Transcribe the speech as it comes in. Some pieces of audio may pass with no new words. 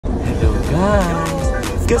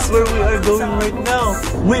Guys, guess where we are going right now?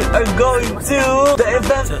 We are going to the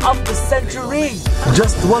event of the century.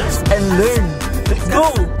 Just watch and learn. Let's go!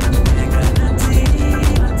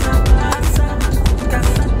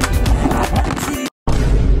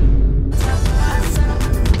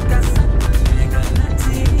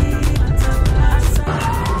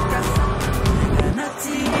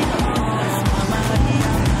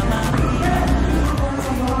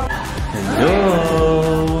 Hello!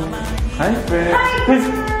 Hi, friend!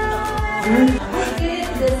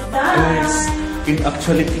 Guys, in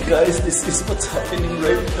actuality, guys, this is what's happening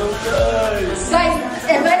right now, guys! Guys,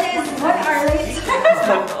 event is 1 hour late.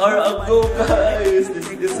 1 hour ago, guys!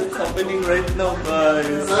 This is what's happening right now,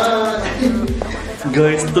 guys!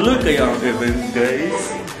 Guys, tuloy kaya ang event, guys!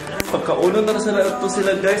 Pagkauna na sila,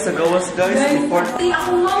 guys, sa gawas, guys! Before...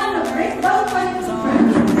 Ako nga na-break. Bago pa rin sa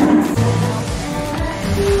friend.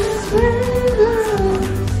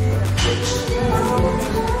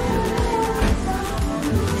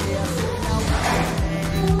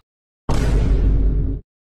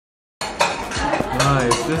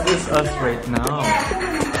 Guys, this is us right now.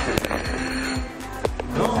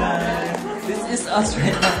 Guys, this is us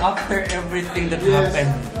right now after everything that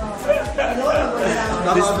happened.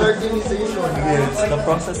 This organization. Yes, the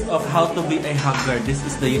process of how to be a hugger. This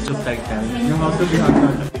is the YouTube title. How to be a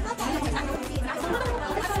hugger.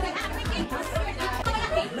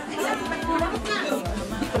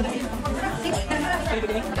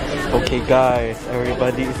 Okay guys,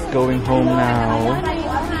 everybody is going home now.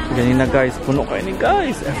 Ganina guys, puno kayo ni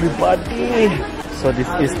guys, everybody. So this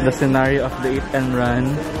is the scenario of the eat and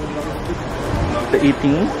run. The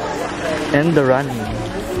eating and the running.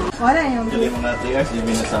 Wala yung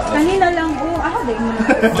kanina lang, ako din mo.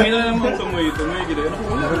 Kanina lang mo tumoy gila.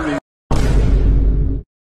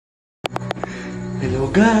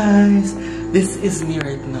 Hello guys, this is me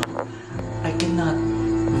right now. I cannot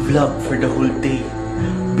vlog for the whole day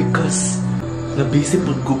because na busy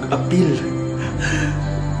po cook appeal.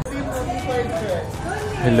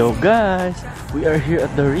 Hello guys, we are here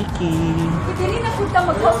at the Ricky. Dili na punta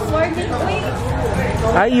mag-house warming.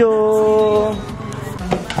 Ayo.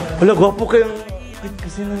 Wala, gwapo kayong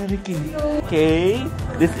kasi na Ricky. Okay,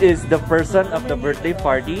 this is the person of the birthday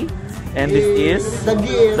party. And this is the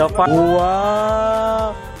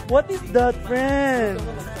wow! What is that, friend?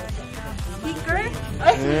 Speaker?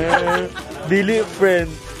 Dili,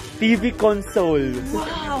 friend. TV console.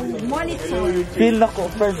 Wow! Monitor. Feel na ko,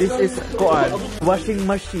 friend. This is koan. Washing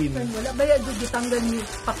machine. Wala ba yan? Gitanggan ni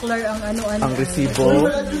Paklar ang ano-ano. Ang resibo.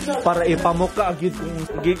 Para ipamuka agad kung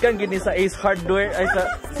gikan gini sa Ace Hardware ay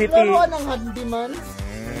sa City. Ano ang handyman?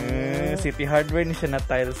 City Hardware ni siya na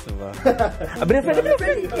tiles ba?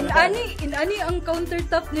 Inani ang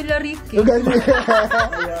countertop nila Ricky.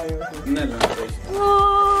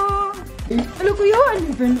 Wow! Ano ko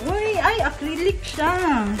yun? Uy, ay, acrylic siya.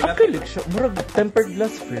 Acrylic siya? Murag tempered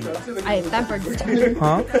glass, friend. Ay, tempered.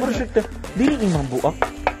 Ha? Murag siya. Dili imang buak.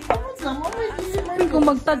 Kung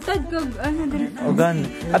magtagtad ka, ano din. O gan.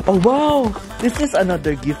 At oh, wow! This is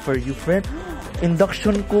another gift for you, friend.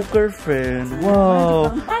 Induction cooker, friend.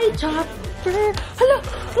 Wow! Ay, chopper! Hala!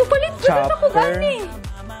 Mupalit ko na ako gani!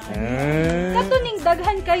 Katuning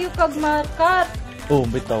daghan kayo kag makat. Oh,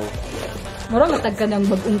 bitaw. Mura matag ka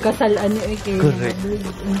ng bagong kasal ano eh kayo. Correct.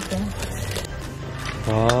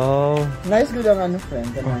 Wow. Nice good ang ano,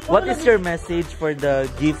 friend. What is your message for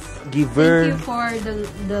the gift giver? Thank you for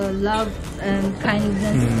the love and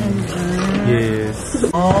kindness and yes.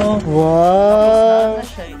 Oh, wow.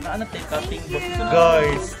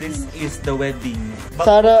 Guys, this is the wedding.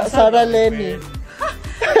 Sarah Lenny.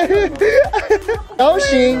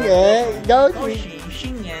 Gauching, Gauching.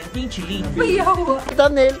 Payawa.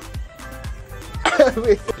 Thumbnail.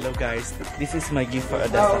 Hello guys, this is my gift for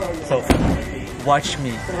Odessa. So, watch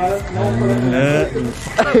me.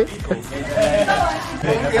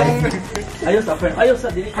 Ayos sa friend. Ayos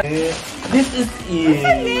sa dili. This is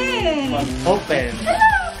open.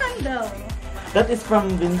 Hello, candle. That is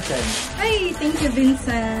from Vincent. Ay, thank you,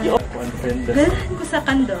 Vincent. You one friend. Dalhan ko sa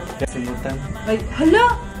candle. Simutan. Ay,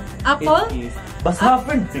 hala! Apple? It is. Basta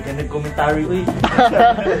friend, di ka nag-commentary. Uy.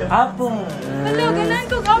 Apple. Hala, ganahan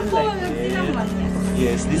ko apple. Nagsinaman niya.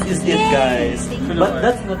 Yes, this is it, guys. But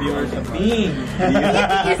that's not your thing.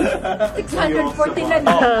 It is 649.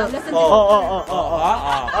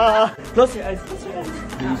 Close your eyes.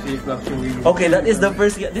 Okay, that is the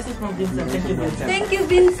first. This is from Vincent. Thank you, Vincent. Thank you,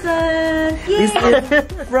 Vincent. This is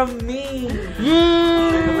from me.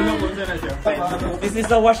 This is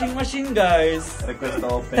a washing machine, guys.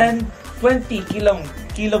 10, 20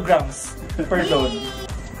 kilograms per load.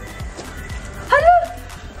 Hala!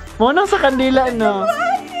 Muna sa kandila, no?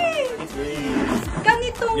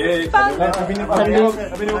 itong pang...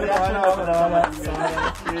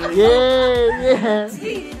 Yeah.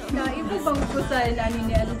 Ibo bang ko sa ano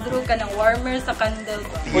ni Andrew ka ng warmer sa candle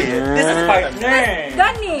ko. This is partner.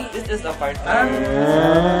 Gani! This is a partner.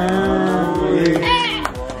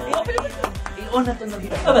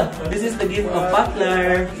 This is the gift of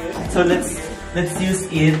Poplar. So let's use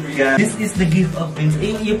it. Yeah. This is the gift of Vince.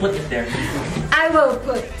 You put it there. I will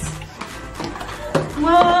put.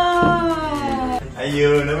 Wow!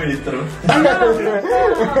 Ayun, naman dito.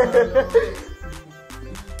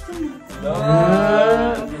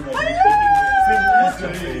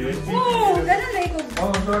 Oh, ganun na ikaw.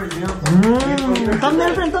 Oh, sorry.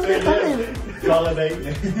 Thumbnail, friend. Thumbnail. Holiday.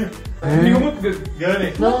 Hindi ko mo gano'n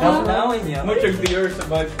eh. Nawin niya. Mo check the years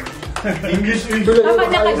about English week. Tama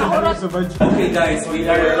na kayo makurot. Okay guys, we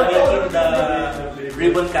are making the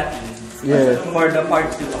ribbon cutting. Yes. For the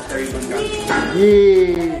part 2 of the ribbon cutting.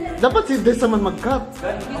 Yeah. Dapat si Des naman mag-cut.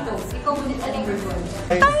 Dito, ikaw mo dito ang ribbon.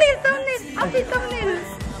 Thumbnail! Ate, thumbnail!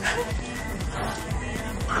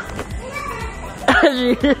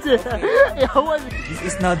 This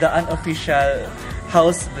is now the unofficial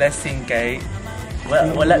house blessing kay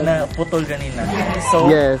wala na putol ganina. So,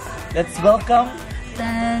 Yes. let's welcome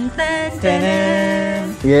Tan, tan, tan.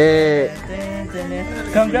 Tanan. Yeah.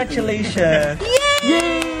 Congratulations.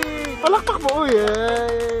 Yay! Palakpak mo,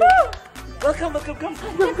 yay! Welcome.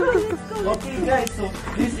 Okay guys, so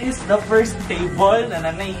this is the first table na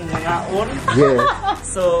nanay nangaon. Yes.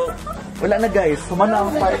 So, wala na guys. Sumana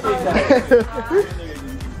ang party guys.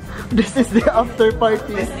 This is the after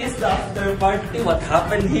party. This is the after party. What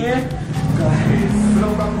happened here? Guys,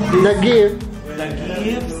 The gift. the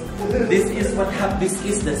gifts. This is what happened. This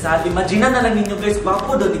is the sad. Imagine na lang ninyo guys,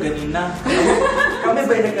 bapo daw ni ganina. Kami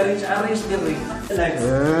ba yung nag-arrange the ring? Like,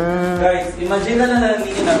 guys, imagine na lang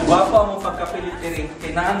ninyo na guwapo ang pagkapilit ni ring.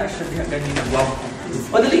 Kailangan na siya diya ganina guwapo.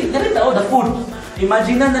 O dali, tao, the food.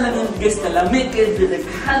 Imagine na lang yung guys na lamig kayo,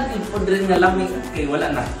 naghantin po rin na lamig. Okay, wala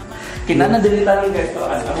na. Kinana din tayo guys, to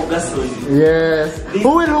as ako gason. Yes.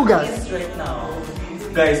 Who will hugas? Right now.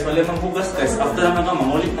 Guys, wala mang hugas guys. After naman ka,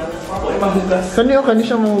 mamulit na. Wala mang hugas. Kani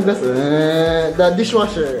siya mahugas. The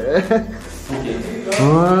dishwasher. Okay.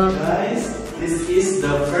 Guys, this is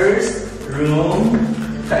the first room.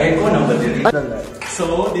 Kaeko na ba din?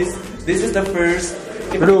 So, this is the first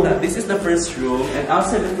room. This is the first room. And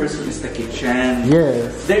outside the first room is the kitchen.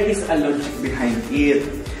 Yes. There is a logic behind it.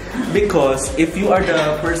 Because if you are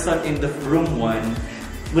the person in the room 1,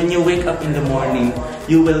 when you wake up in the morning,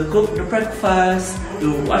 you will cook the breakfast,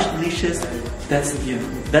 you wash dishes. That's you.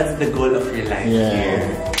 That's the goal of your life here.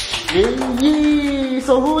 Yay!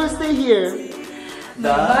 So who will stay here?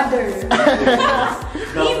 The Mother.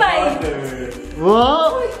 the Imay. mother.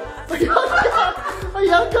 Wow!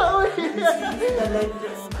 Ayaga, oy!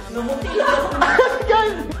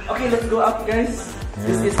 Okay, let's go up, guys.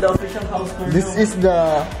 This is the official house tour. This is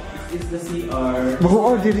the CR.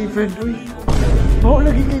 Mahu different, uy. Mahu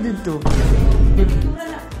lagi kayo dito.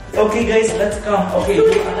 Okay, guys, let's come. Okay,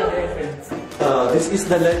 this is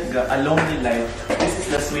the lonely light. This is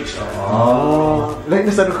the switch off. Oh, like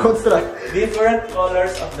nasa construct. Different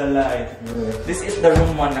colors of the light. This is the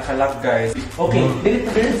room 1 nakalock, guys. Okay,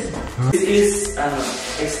 this is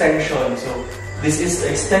extension. So this is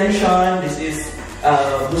extension. This is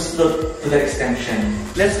boost to the extension.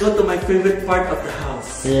 Let's go to my favorite part of the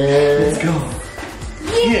house. Yeah. Let's go.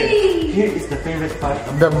 Here is the favorite part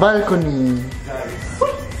of The balcony.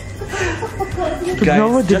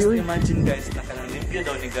 Guys, just imagine guys, nakalimpyo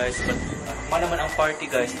daw ni guys, but naman ang party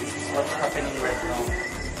guys, this is what's happening right now.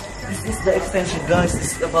 This is the extension guys,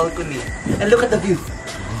 this is the balcony. And look at the view.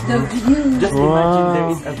 The view. Just imagine there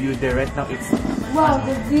is a view there right now. It's Wow,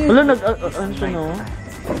 the view. Wala ano siya, no?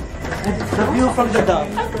 the view from the down.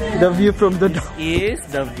 The view from the dock. Is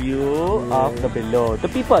the view of the below. The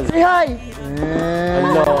people. Say hi!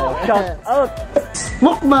 Hello. Shout out.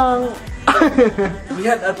 Mukbang! We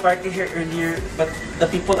had a party here earlier, but the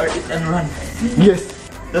people are eat and run. Yes.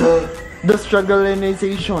 The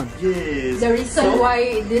struggleization. Yes. The reason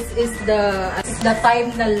why this is the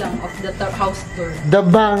time na lang of the house tour. The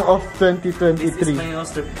bang of This is 2023. my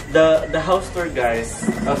house tour. The house tour, guys.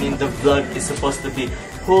 I mean, the vlog is supposed to be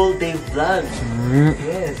whole day vlog.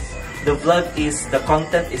 Yes. The vlog is, the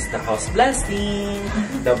content is the house blessing,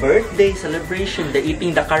 the birthday celebration, the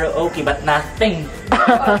eating, the karaoke, but nothing.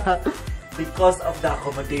 Because of the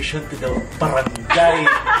accommodation to the barangay.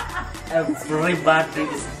 Everybody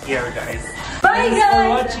is here, guys. Bye, Thanks for guys.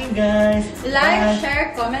 watching, guys. Like, Bye.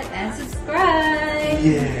 share, comment, and subscribe.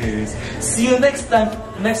 Yes. See you next time.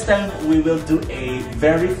 Next time we will do a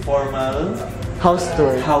very formal House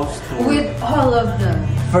tour. house tour. With all of the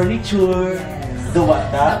Furniture, The what?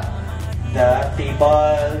 The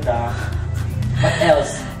table, what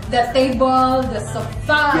else? The table, the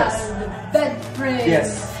sofa, Yes. the bed frame,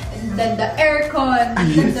 Yes. and then the aircon, and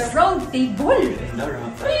then the round table.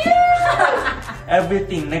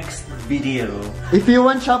 Everything next video. If you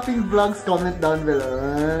want shopping vlogs, comment down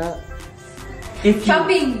below. If you,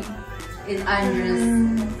 Shopping in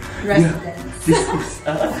Andrew's residence. this is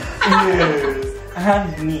yes.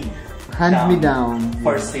 Hand me down.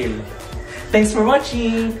 for sale. Thanks for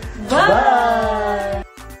watching. Bye.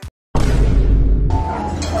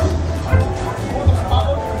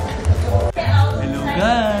 Hello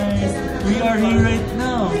guys, we are here right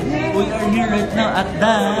now. We are here right now at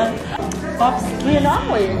the Pops.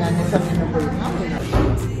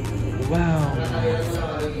 Wow.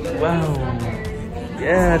 Wow.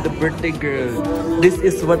 Yeah, the birthday girl. This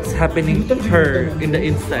is what's happening to her in the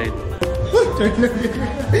inside.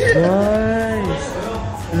 Guys,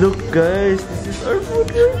 look guys, this is our food.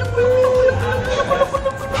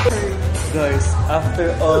 Guys,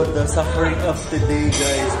 after all the suffering of today,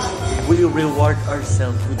 guys, we reward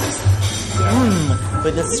ourselves with this.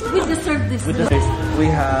 With this. We deserve this. With this. We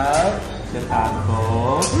have the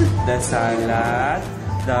taco, the salad,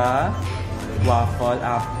 the waffle,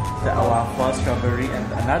 strawberry, and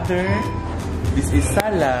another. This is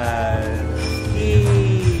salad.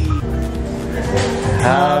 Yay!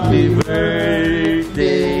 Happy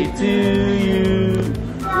birthday to you.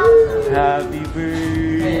 Happy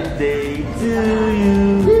birthday to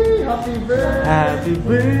you. Happy birthday. Happy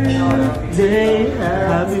birthday.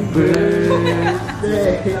 Happy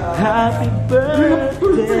birthday. Happy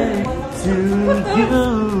birthday to you.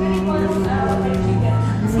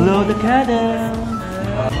 Blow the candle.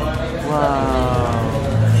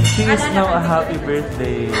 Wow. She is now a happy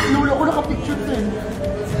birthday. Lula ko naka-picture din.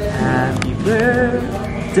 Happy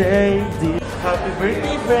birthday, dear. Happy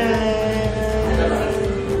birthday, friend.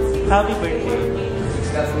 Happy birthday.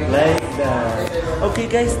 Like that. Okay,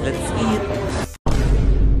 guys, let's eat.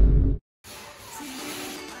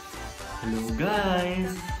 Hello,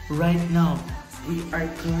 guys. Right now, we are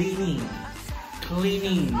cleaning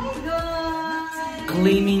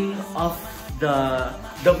of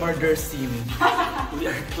the murder scene. We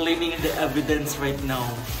are cleaning the evidence right now.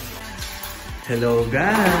 Hello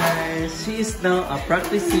guys! She is now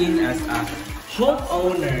practicing as a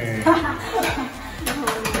homeowner.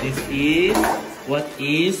 This is what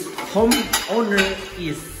is homeowner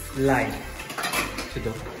is like.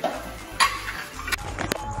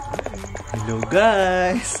 Hello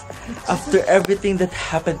guys! After everything that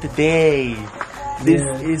happened today, this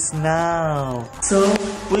is now. So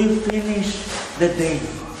we finished the day.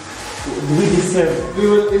 We deserve. We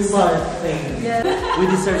will invite. We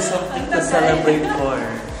deserve something to celebrate for.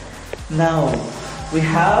 Now we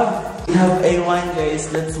have a wine, guys.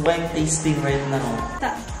 Let's wine tasting right now.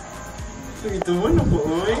 Ito mo na po,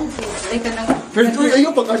 oy. Teka na. Friend, uy, ayaw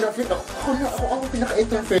pag-anak, friend. Ako ang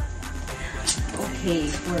pinaka-ito, friend. Okay,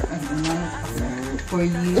 for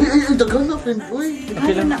you. Ay, dagang na, friend, uy.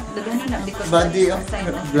 Daghan na because Body of,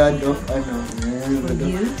 blood of, For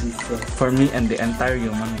you? For me and the entire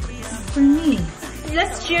human race. For me.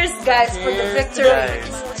 Let's cheers, guys, for the victory. Guys.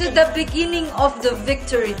 To the beginning of the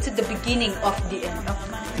victory. To the beginning of the end.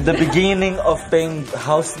 The beginning of paying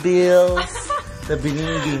house bills. The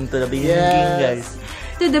beginning, guys.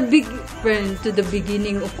 To the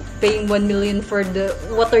beginning of paying 1 million for the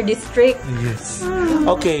water district. Yes.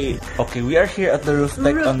 Okay, we are here at the roof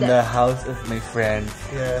deck on the house of my friend.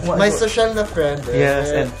 Yes. My social na friend.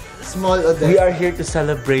 Yes, and small Odessa. we are here to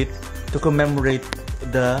celebrate, to commemorate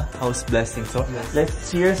the house blessing. So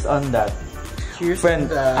let's cheers on that. Cheers,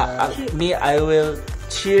 friend. I will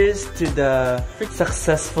cheers to the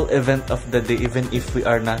successful event of the day, even if we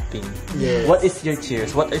are nothing. Yes. What is your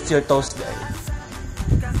cheers? What is your toast, guys?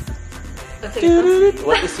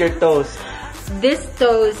 What is your toast? This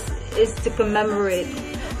toast is to commemorate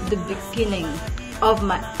the beginning of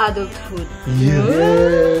my adulthood.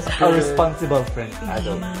 Yes. A responsible friend,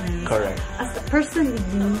 adult. Correct. As a person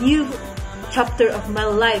with new chapter of my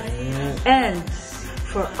life, and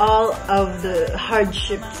for all of the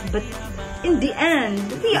hardships, but in the end,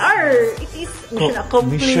 it is mission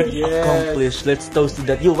accomplished. Mission accomplished. Let's toast to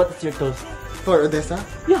that. You, what is your toast? For Odessa?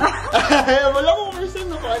 Wala ko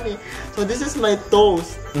person ako ani. So this is my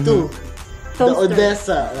toast to the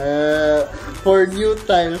Odessa for new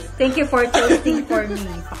times. Thank you for toasting for me,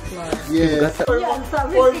 Paklor. Yes. For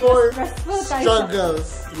more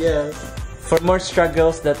struggles. Yes. For more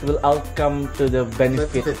struggles that will outcome to the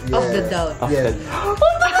benefit Of the doubt. of the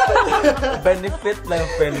benefit lang,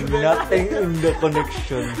 friend. Nothing in the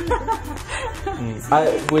connection.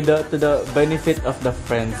 With to the benefit of the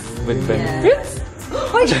friends with benefits.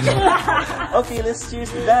 Okay, let's cheers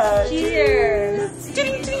to that. Cheers!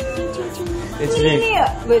 Let's drink.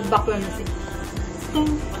 Wait, background music.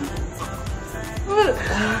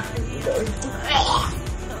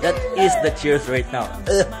 That is the cheers right now.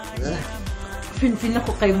 Feel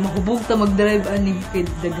ako kayo mahubog ta mag-drive aning kid.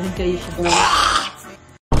 Daghan kayo siya.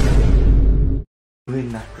 Doing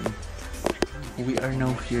nothing. We are now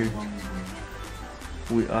here.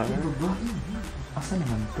 We are... Asa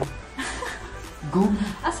naman to? Go!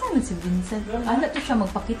 Asa naman si Vincent? Ano to siya?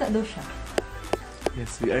 Magpakita daw siya.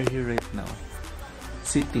 Yes, we are here right now.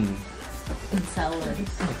 Sitting. In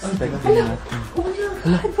silence. Expecting nothing. Oh my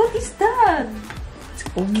God! What is that?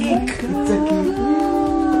 Oh my God! It's a cake.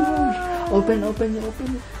 Open it.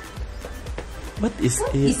 What is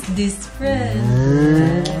it? Is this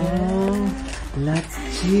friend? Lots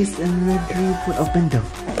cheese and red ribbon. Open daw.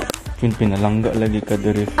 Pinalangga lagi ka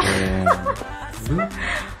diri, friend.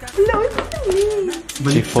 Hello, ito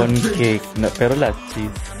Chiffon cake. Pero lots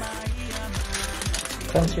cheese.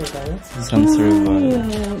 Sans rival.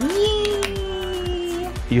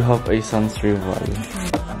 You have a sans rival.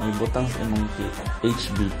 May butang sa imong cake.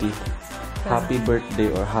 HBT. Happy birthday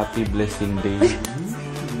or happy blessing day.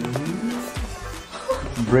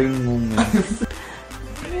 Brain moment.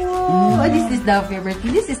 Oh, this is the favorite.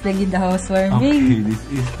 This is the housewarming. Okay, this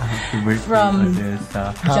is happy birthday From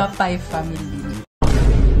Odessa. Japai family.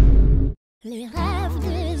 Les rêves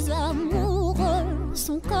des amoureux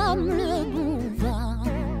sont comme le bon vin.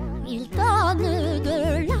 Ils donnent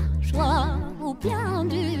de la joie ou bien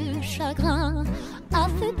du chagrin.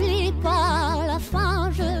 Affaibli par la faim,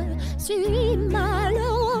 je suis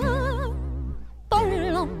malheureux. Pas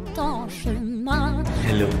longtemps chemin.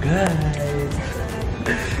 Hello guys.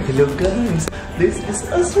 Hello guys. This is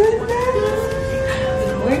us right now.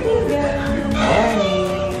 Good morning, guys.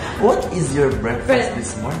 Morning. What is your breakfast Friend.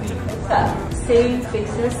 this morning? Same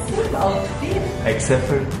faces, same outfit. Except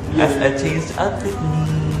for as I changed outfit.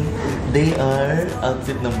 They are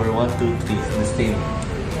outfit number 1, 2, 3, the same.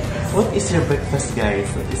 What is your breakfast, guys?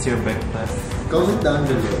 What is your breakfast? Comment down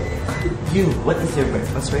below. You, what is your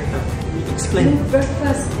breakfast right now? Explain.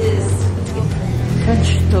 Breakfast is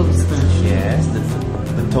French toast. Yes, the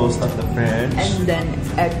toast of the French. And then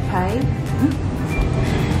egg pie.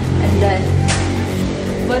 And then,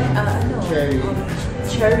 what, no. Cherry.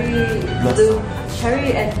 Cherry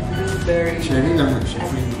and blueberry. Cherry naman siya.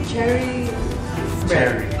 And cherry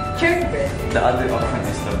bread. Cherry bread. The other option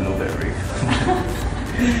is the blueberry.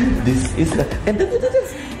 This is the... And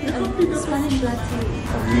Spanish latte.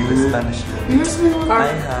 the Spanish.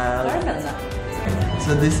 I have... Caramel na.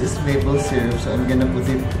 So this is maple syrup. So I'm gonna put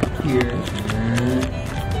it here.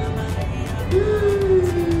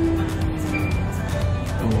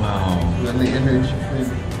 Wow. Wala na energy friend.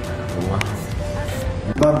 Wow.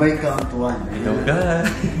 Bye-bye count 1. Hello guys.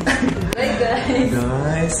 Bye guys.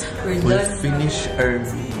 Guys, We're we done. finished our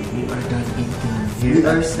meal. We are done eating here. We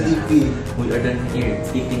are sleepy. We are done here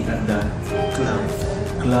eating at the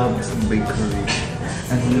Club's Bakery.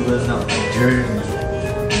 And we will now adjourn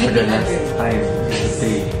for the last time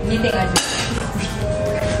today. Meeting address.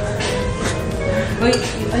 Wait,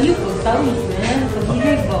 ayun po, tawag man.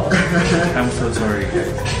 Pag-ibig po. I'm so sorry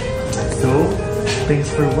guys. So,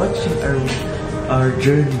 thanks for watching our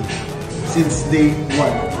journey. Since day 1.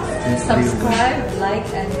 Since day one. Subscribe, like,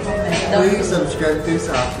 and comment. Please subscribe to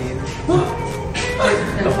sa akin.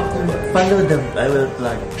 Follow them. I will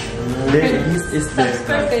plug. This is their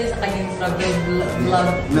Subscribe kayo sa kanyang travel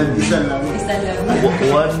vlog. Nag-isa lang. Isa lang.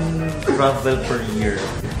 one travel per year.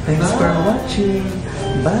 Thanks for watching.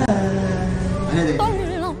 Bye. Pas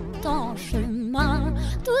longtemps chemin,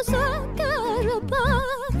 tout ce que je peux,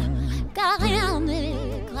 car rien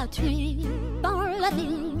n'est gratuit dans la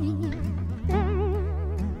vie.